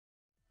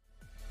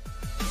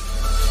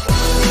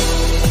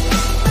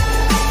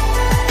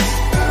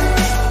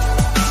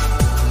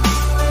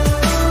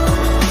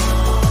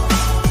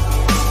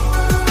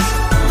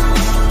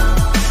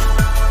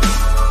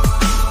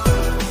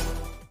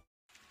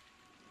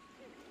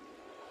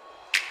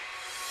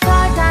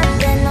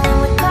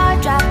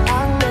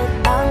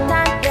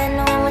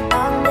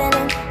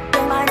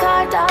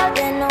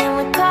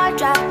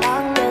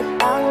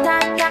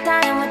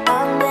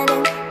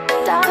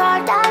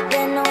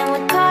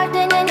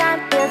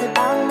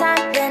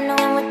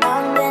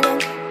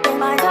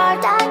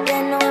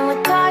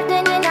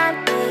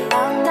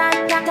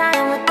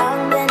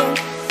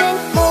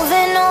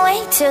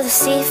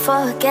sea for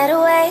a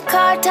getaway.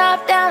 Car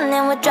top down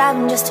and we're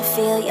driving just to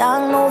feel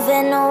young.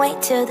 Moving away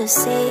to the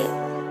sea,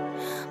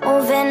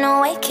 moving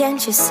away,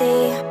 can't you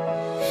see?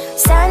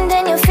 Sand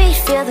in your feet,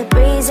 feel the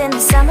breeze in the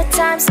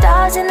summertime.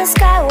 Stars in the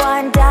sky,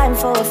 one dime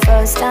for a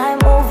first time.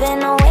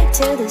 Moving away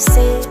to the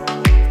sea,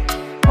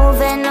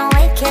 moving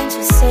away, can't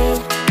you see?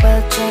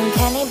 We'll drink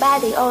honey by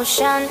the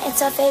ocean,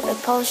 it's our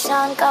favorite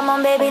potion. Come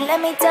on baby, let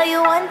me tell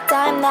you one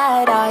time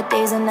that our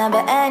days will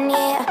never end,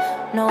 yeah.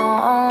 No,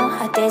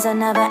 our days will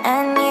never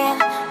end, yeah.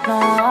 No.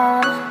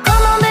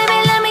 Come on baby,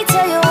 let me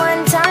tell you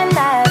one time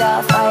that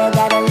our fire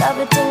got a love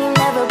it till you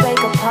never break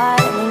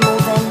apart. And we're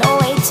moving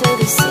away to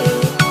the sea,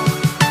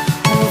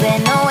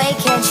 moving away,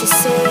 can't you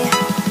see?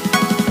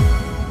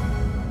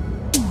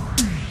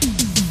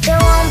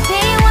 There won't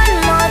be one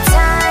more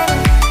time,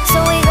 so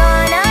we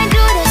gonna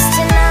do this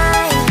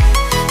tonight.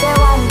 There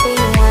won't be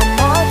one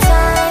more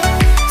time,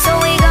 so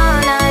we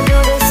gonna do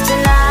this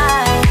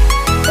tonight.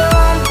 There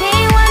won't be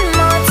one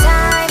more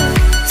time,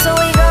 so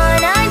we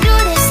gonna do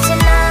this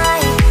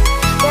tonight.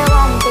 There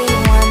won't be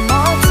one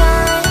more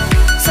time,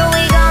 so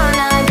we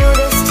gonna do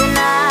this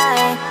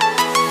tonight.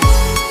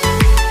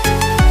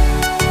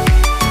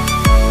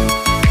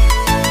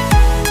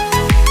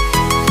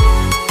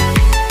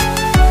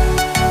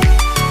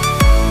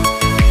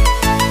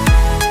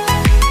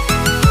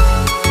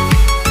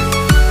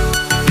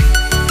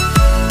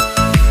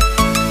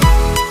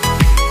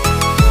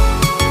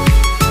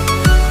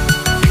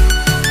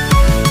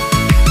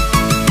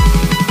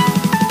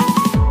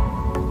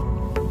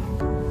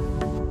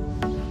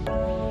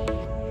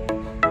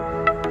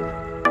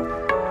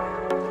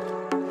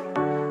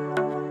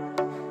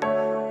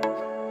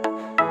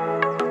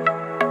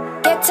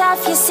 Get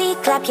off your seat,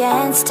 clap your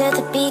hands to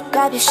the beat.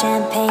 Grab your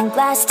champagne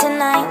glass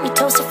tonight. We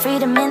toast to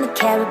freedom in the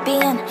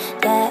Caribbean,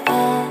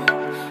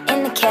 yeah.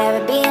 In the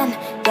Caribbean,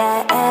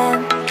 yeah.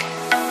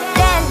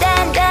 Dan,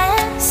 dan,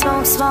 dan,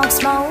 smoke, smoke,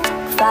 smoke.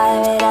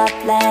 Fire it up,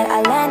 let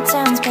our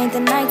lanterns paint the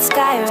night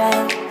sky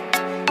red.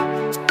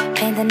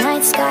 Paint the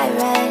night sky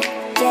red,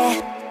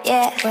 yeah,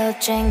 yeah. We'll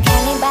drink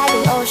honey by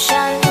the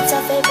ocean, it's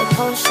our favorite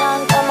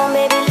potion. Come on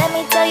baby, let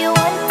me tell you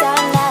one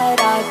time that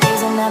our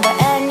days will never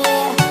end,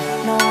 yeah.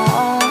 No,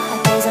 our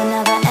days will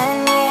never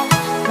end, yeah.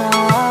 No.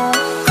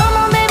 Come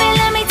on baby,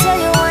 let me tell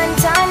you one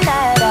time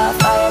that our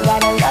fire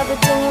got a love it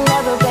till you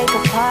never break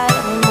apart.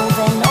 And we're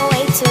moving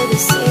away to the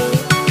sea,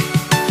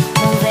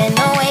 moving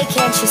away,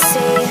 can't you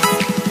see?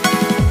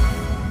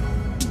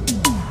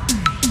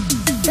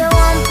 There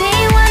won't be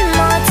one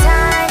more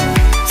time,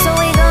 so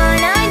we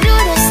gonna do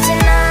this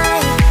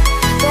tonight.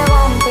 There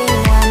won't be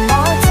one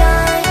more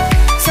time,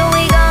 so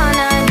we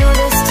gonna do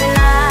this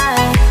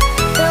tonight.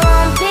 There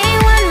won't be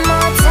one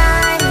more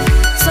time,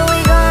 so we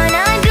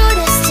gonna do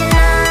this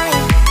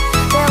tonight.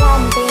 There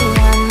won't be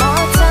one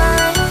more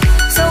time,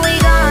 so we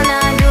gonna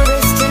do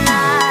this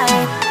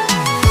tonight.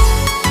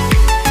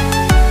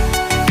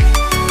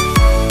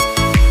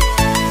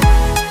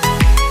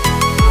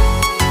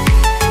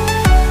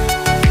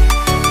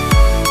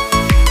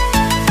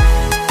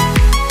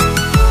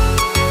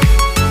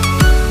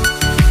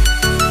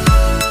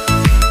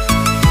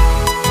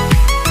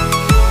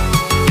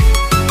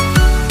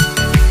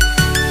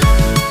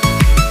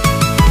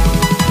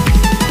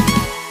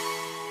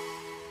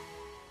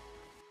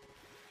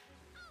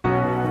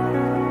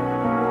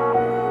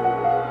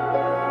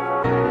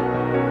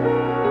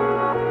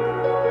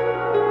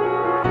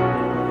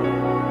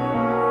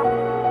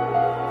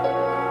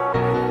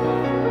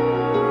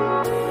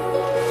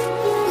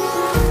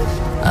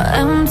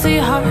 Empty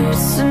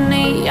hearts and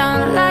neon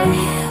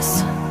lights,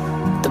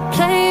 they're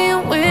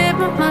playing with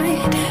my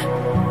mind.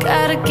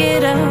 Gotta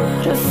get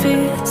out of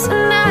here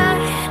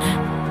tonight.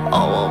 Oh,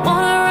 I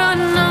wanna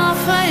run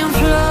off and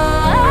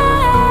fly,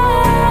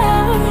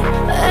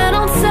 and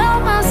I'll tell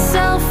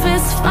myself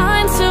it's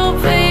fine to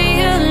be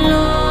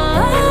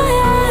alone,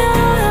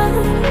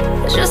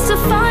 just to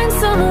find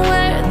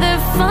somewhere that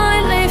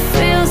finally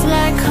feels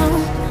like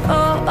home.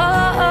 Oh,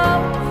 oh, oh.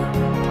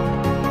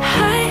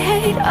 I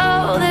hate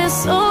all this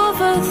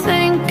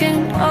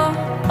overthinking. Oh,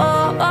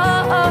 oh,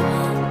 oh, oh.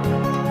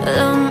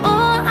 The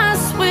more I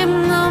swim,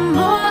 the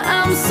more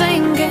I'm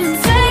sinking.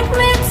 Take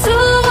me to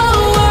a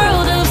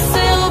world of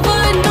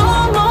silver. No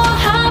more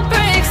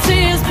heartbreaks,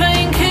 tears,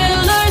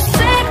 painkillers.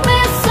 Take me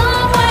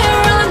somewhere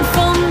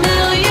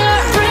unfamiliar.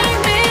 Bring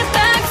me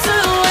back to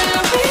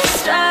where we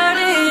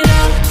started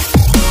out.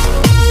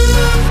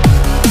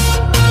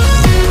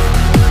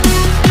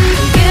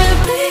 Get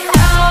me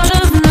out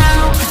of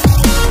now,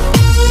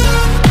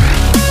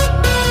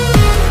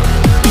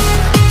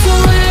 to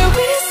where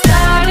we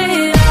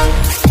started out.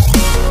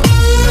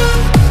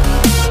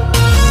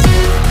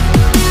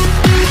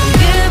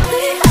 Get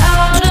me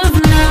out of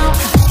now,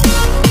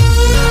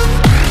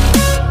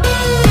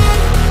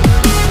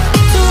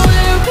 to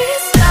where we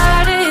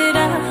started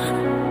out.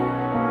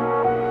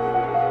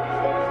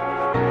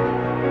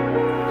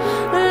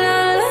 La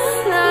la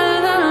la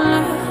la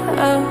la,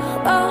 oh,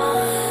 oh.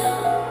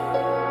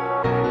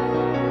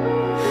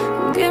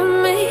 Get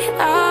me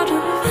out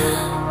of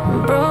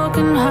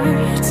broken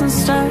hearts and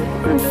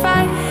starting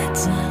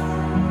fights.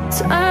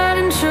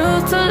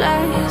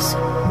 close.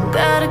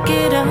 Gotta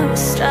get up,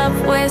 stop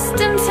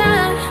wasting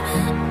time.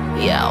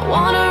 Yeah, I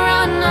wanna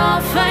run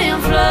off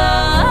and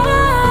fly.